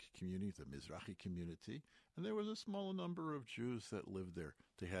Sephardic community, the Mizrahi community. And there was a small number of Jews that lived there.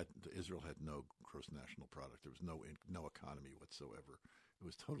 Israel had no gross national product. There was no economy whatsoever. It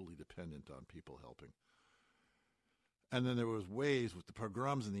was totally dependent on people helping. And then there was waves with the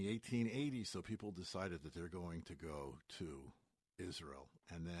pogroms in the 1880s, so people decided that they're going to go to Israel.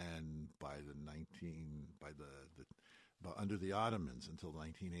 And then under the Ottomans until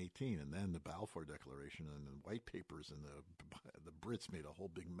 1918, and then the Balfour Declaration and the White Papers, and the Brits made a whole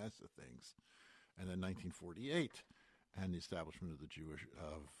big mess of things. And then 1948, and the establishment of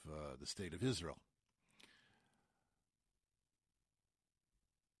the State of Israel.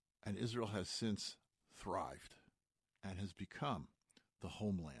 And Israel has since thrived and has become the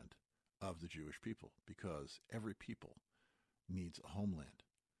homeland of the Jewish people, because every people needs a homeland.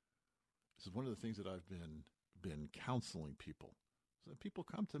 This is one of the things that I've been counseling people. So people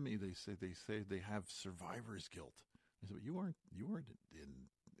come to me, they say they have survivor's guilt. I said, but you weren't in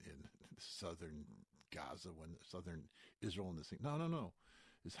southern Gaza, southern Israel, and this thing. No.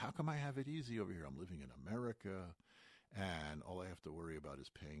 is, how come I have it easy over here? I'm living in America, and all I have to worry about is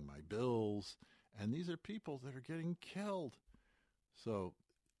paying my bills. And these are people that are getting killed. So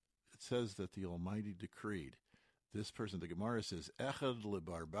it says that the Almighty decreed. This person, the Gemara says, Echad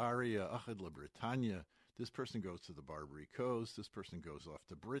leBarbaria, Echad leBritania. This person goes to the Barbary Coast. This person goes off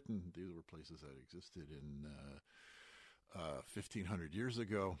to Britain. These were places that existed in 1,500 years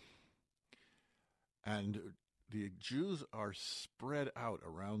ago. And the Jews are spread out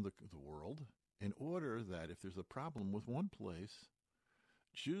around the world in order that if there's a problem with one place,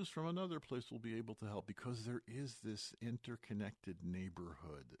 Jews from another place will be able to help, because there is this interconnected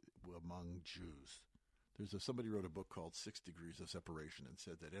neighborhood among Jews. Somebody wrote a book called 6 Degrees of Separation and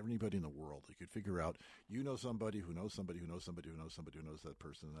said that anybody in the world, you could figure out, you know somebody who knows somebody who knows somebody who knows somebody who knows that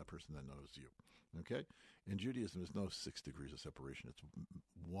person, and that person that knows you. Okay? In Judaism, there's no 6 degrees of separation. It's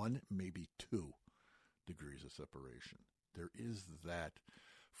 1, maybe 2 degrees of separation. There is that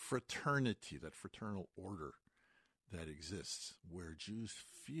fraternity, that fraternal order that exists where Jews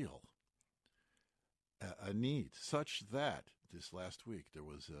feel a need, such that this last week there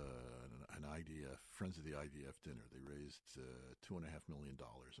was an IDF, Friends of the IDF dinner. They raised $2.5 million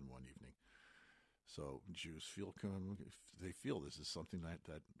in one evening. So Jews feel this is something that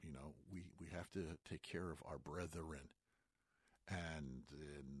we have to take care of our brethren. And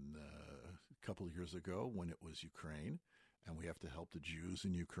in a couple of years ago, when it was Ukraine, and we have to help the Jews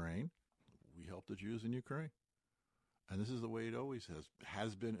in Ukraine, we help the Jews in Ukraine. And this is the way it always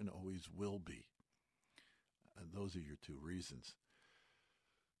has been and always will be. And those are your 2 reasons.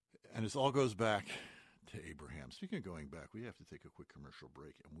 And this all goes back to Abraham. Speaking of going back, we have to take a quick commercial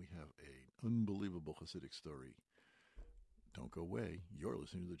break, and we have an unbelievable Hasidic story. Don't go away. You're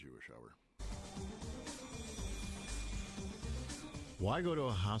listening to the Jewish Hour. Why go to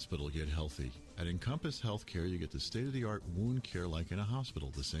a hospital to get healthy? At Encompass Healthcare, you get the state-of-the-art wound care like in a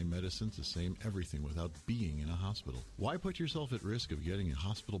hospital. The same medicines, the same everything without being in a hospital. Why put yourself at risk of getting a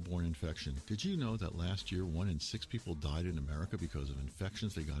hospital-borne infection? Did you know that last year 1 in 6 people died in America because of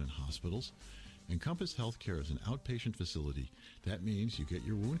infections they got in hospitals? Encompass Healthcare is an outpatient facility. That means you get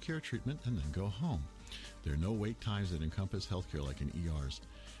your wound care treatment and then go home. There are no wait times at Encompass Healthcare like in ERs.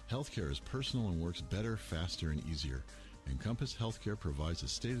 Healthcare is personal and works better, faster, and easier. Encompass Healthcare provides a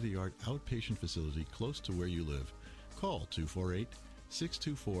state-of-the-art outpatient facility close to where you live. Call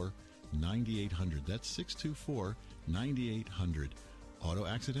 248-624-9800. That's 624-9800. Auto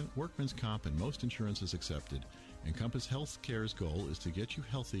accident, workman's comp, and most insurance is accepted. Encompass Healthcare's goal is to get you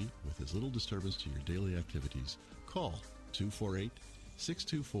healthy with as little disturbance to your daily activities. Call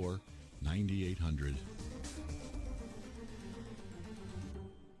 248-624-9800.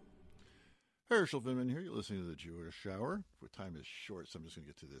 Herschel Finman here. You're listening to the Jewish Hour. Time is short, so I'm just going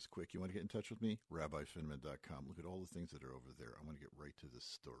to get to this quick. You want to get in touch with me? RabbiFinman.com. Look at all the things that are over there. I want to get right to this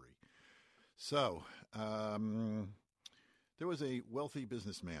story. So, there was a wealthy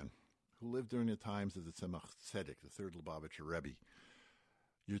businessman who lived during the times of the Tzemach Tzedek, the third Lubavitcher Rebbe.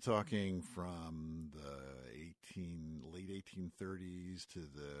 You're talking from the late 1830s to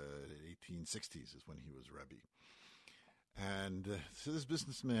the 1860s is when he was Rebbe. And so this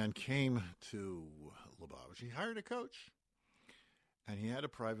businessman came to Lubavitch. He hired a coach, and he had a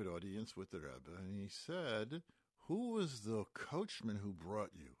private audience with the Rebbe, and he said, who was the coachman who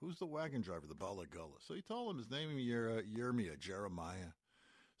brought you? Who's the wagon driver, the Balagullah? So he told him his name, Yirmiyah, Jeremiah.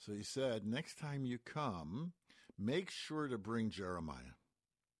 So he said, next time you come, make sure to bring Jeremiah.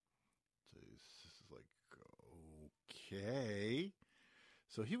 So this is like, okay.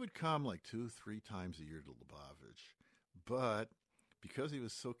 So he would come like 2-3 times a year to Lubavitch. But because he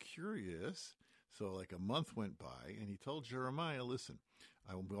was so curious, so like a month went by, and he told Jeremiah, listen,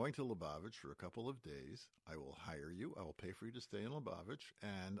 I'm going to Lubavitch for a couple of days. I will hire you. I will pay for you to stay in Lubavitch,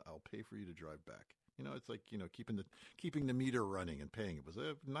 and I'll pay for you to drive back. It's like, keeping the meter running and paying. It was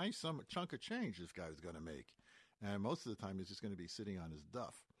a nice chunk of change this guy was going to make. And most of the time, he's just going to be sitting on his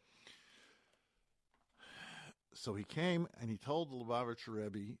duff. So he came, and he told the Lubavitcher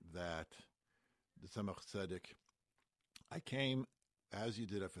Rebbe that the Tzemach Tzedek, I came as you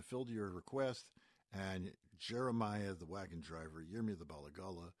did. I fulfilled your request, and Jeremiah, the wagon driver, Yirmiyah the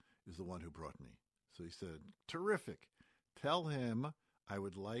Balagullah, is the one who brought me. So he said, terrific. Tell him I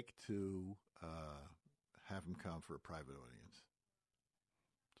would like to have him come for a private audience.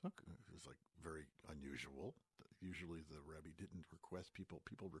 It was like very unusual. Usually the Rebbe didn't request people.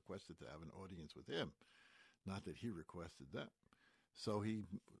 People requested to have an audience with him, not that he requested them. So he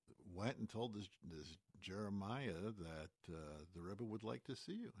went and told this Jeremiah that the Rebbe would like to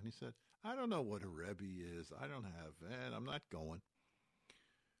see you. And he said, I don't know what a Rebbe is. I don't have, and I'm not going.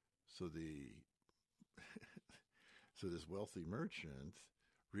 So so this wealthy merchant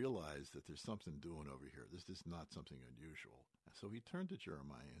realized that there's something doing over here. This is not something unusual. So he turned to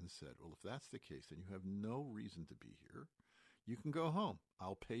Jeremiah and said, well, if that's the case, then you have no reason to be here. You can go home.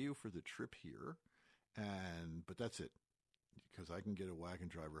 I'll pay you for the trip here, but that's it, because I can get a wagon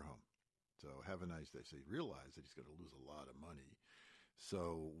driver home. So have a nice day. So he realized that he's going to lose a lot of money.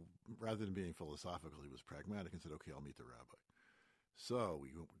 So rather than being philosophical, he was pragmatic and said, okay, I'll meet the rabbi. So we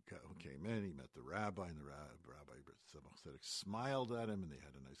came in, he met the rabbi, and the rabbi smiled at him, and they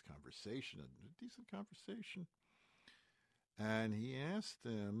had a nice conversation, a decent conversation. And he asked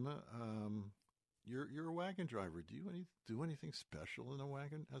him, you're a wagon driver. Do you do anything special in a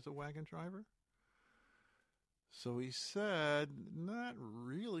wagon as a wagon driver? So he said, not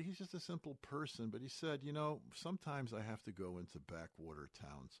really. He's just a simple person. But he said, sometimes I have to go into backwater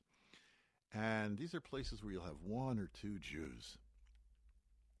towns. And these are places where you'll have one or two Jews.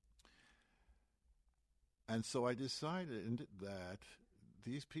 And so I decided that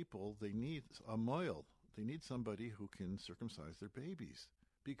these people, they need a moil. They need somebody who can circumcise their babies,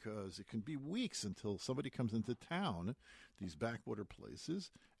 because it can be weeks until somebody comes into town, these backwater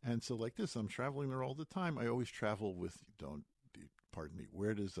places. And so like this, I'm traveling there all the time. I always travel with,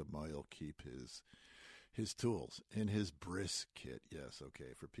 where does a moil keep his tools? In his bris kit. Yes,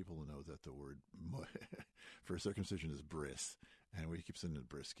 okay. For people who know that the word for circumcision is bris, and he keeps it in the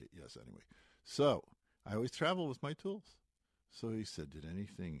bris kit. Yes, anyway. So I always travel with my tools. So he said, did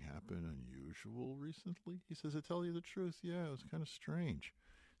anything happen unusual recently? He says, to tell you the truth, yeah, it was kind of strange.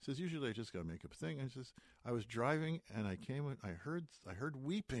 He says, usually I just got to make up a thing. And he says, I was driving and I heard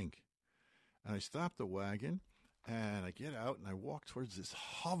weeping. And I stopped the wagon and I get out and I walk towards this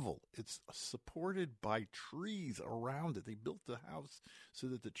hovel. It's supported by trees around it. They built the house so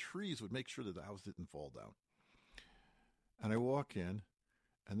that the trees would make sure that the house didn't fall down. And I walk in.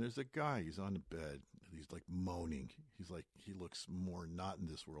 And there's a guy, he's on the bed, he's like moaning. He looks more not in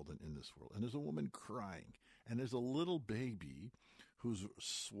this world than in this world. And there's a woman crying. And there's a little baby who's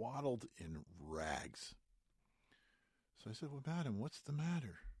swaddled in rags. So I said, well, madam, what's the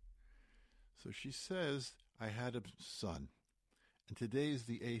matter? So she says, I had a son. And today's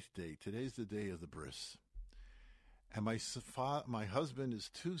the 8th day. Today's the day of the bris. And my husband is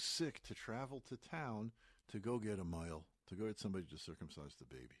too sick to travel to town to go get a mile, to go get somebody to circumcise the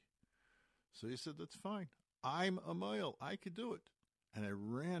baby. So he said, that's fine. I'm a mile. I could do it. And I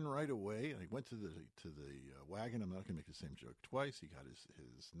ran right away, and I went to the wagon. I'm not going to make the same joke twice. He got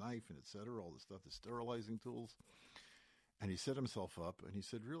his knife and et cetera, all the stuff, the sterilizing tools. And he set himself up, and he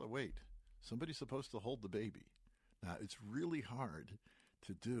said, really, wait, somebody's supposed to hold the baby. Now, it's really hard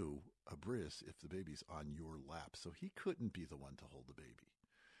to do a bris if the baby's on your lap. So he couldn't be the one to hold the baby.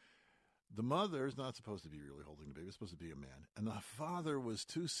 The mother is not supposed to be really holding the baby. It's supposed to be a man. And the father was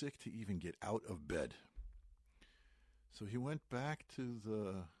too sick to even get out of bed. So he went back to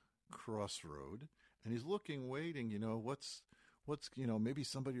the crossroad, and he's looking, waiting, what's maybe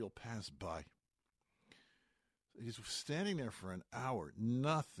somebody will pass by. He's standing there for an hour,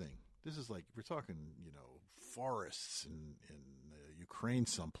 nothing. This is like, we're talking, forests in Ukraine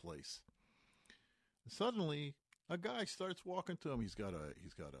someplace. And suddenly, a guy starts walking to him. He's got a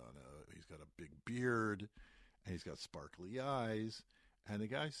big beard, and he's got sparkly eyes. And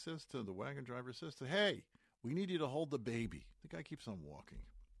the wagon driver says to him, hey, we need you to hold the baby. The guy keeps on walking.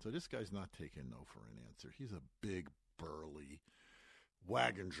 So this guy's not taking no for an answer. He's a big, burly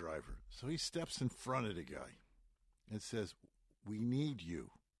wagon driver. So he steps in front of the guy and says, we need you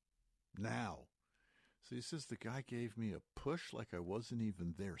now. So he says, the guy gave me a push like I wasn't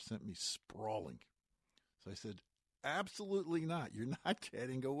even there, sent me sprawling. So I said, absolutely not. You're not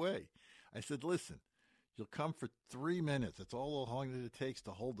getting away. I said, listen, you'll come for 3 minutes. That's all how long it takes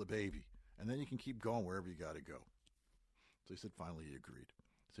to hold the baby. And then you can keep going wherever you got to go. So he said, finally he agreed.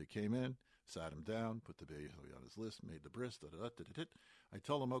 So he came in, sat him down, put the baby on his list, made the bris, I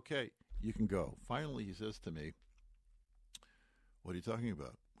told him, okay, you can go. Finally, he says to me, what are you talking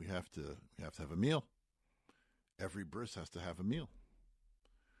about? We have to have a meal. Every bris has to have a meal.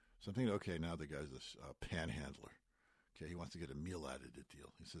 So I'm thinking, okay, now the guy's a panhandler. Okay, he wants to get a meal out of the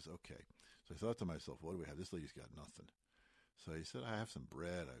deal. He says, okay. So I thought to myself, what do we have? This lady's got nothing. So he said, I have some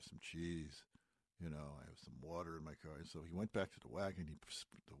bread, I have some cheese, I have some water in my car. And so he went back to the wagon.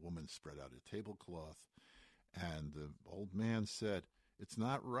 The woman spread out a tablecloth, and the old man said, it's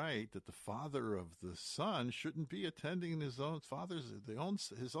not right that the father of the son shouldn't be attending his own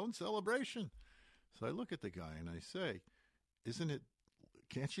celebration. So I look at the guy and I say,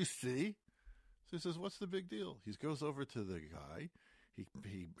 can't you see? So he says, what's the big deal? He goes over to the guy.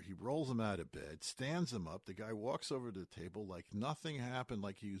 He rolls him out of bed, stands him up. The guy walks over to the table like nothing happened,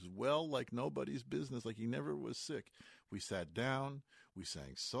 like he was well, like nobody's business, like he never was sick. We sat down, we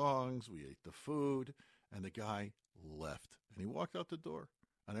sang songs, we ate the food, and the guy left. And he walked out the door.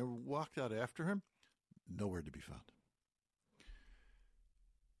 And I walked out after him, nowhere to be found.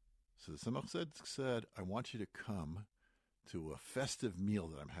 So the Tzemach Tzedek said, I want you to come to a festive meal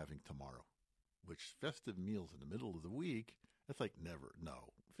that I'm having tomorrow. Which festive meals in the middle of the week, that's like never.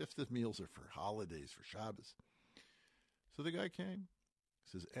 No. Festive meals are for holidays, for Shabbos. So the guy came.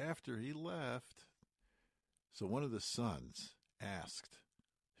 He says, after he left, so one of the sons asked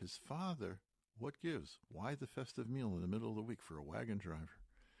his father, what gives? Why the festive meal in the middle of the week for a wagon driver?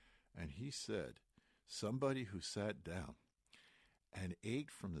 And he said, somebody who sat down and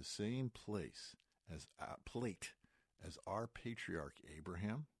ate from the same plate as our patriarch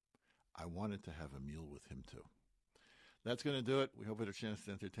Abraham, I wanted to have a meal with him too. That's going to do it. We hope we had a chance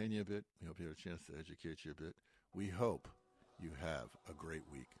to entertain you a bit. We hope you had a chance to educate you a bit. We hope you have a great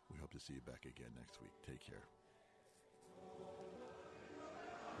week. We hope to see you back again next week. Take care.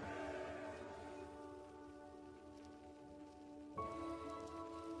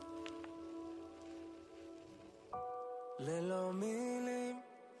 ללא מילים,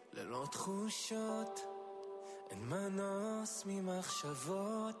 ללא תחושות, אין מנוס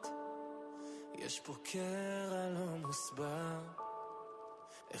ממחשבות, יש פה קרע לא מוסבר,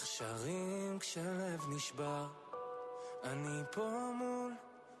 איך שרים כשלב נשבר, אני פה מול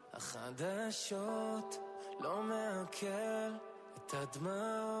החדשות, לא מעכל את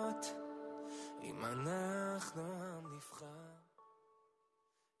הדמעות, אם אנחנו עם נבחר.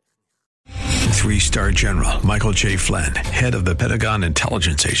 3-star General Michael J. Flynn, head of the Pentagon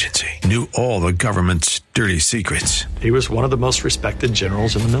Intelligence Agency, knew all the government's dirty secrets. He was one of the most respected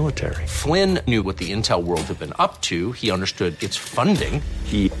generals in the military. Flynn knew what the intel world had been up to. He understood its funding.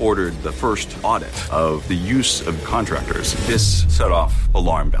 He ordered the first audit of the use of contractors. This set off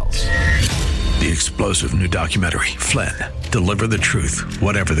alarm bells. The explosive new documentary, Flynn, Deliver the Truth,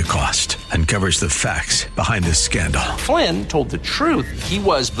 Whatever the Cost, uncovers the facts behind this scandal. Flynn told the truth. He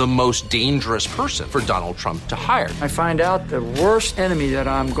was the most dangerous person for Donald Trump to hire. I find out the worst enemy that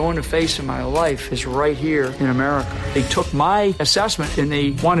I'm going to face in my life is right here in America. They took my assessment and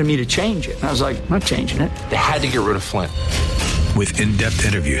they wanted me to change it. And I was like, I'm not changing it. They had to get rid of Flynn. With in-depth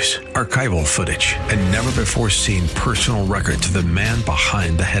interviews, archival footage, and never-before-seen personal records of the man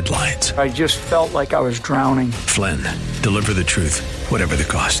behind the headlines. I just felt like I was drowning. Flynn, Deliver the Truth, Whatever the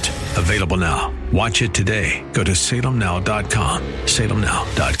Cost. Available now. Watch it today. Go to salemnow.com.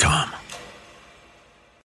 salemnow.com.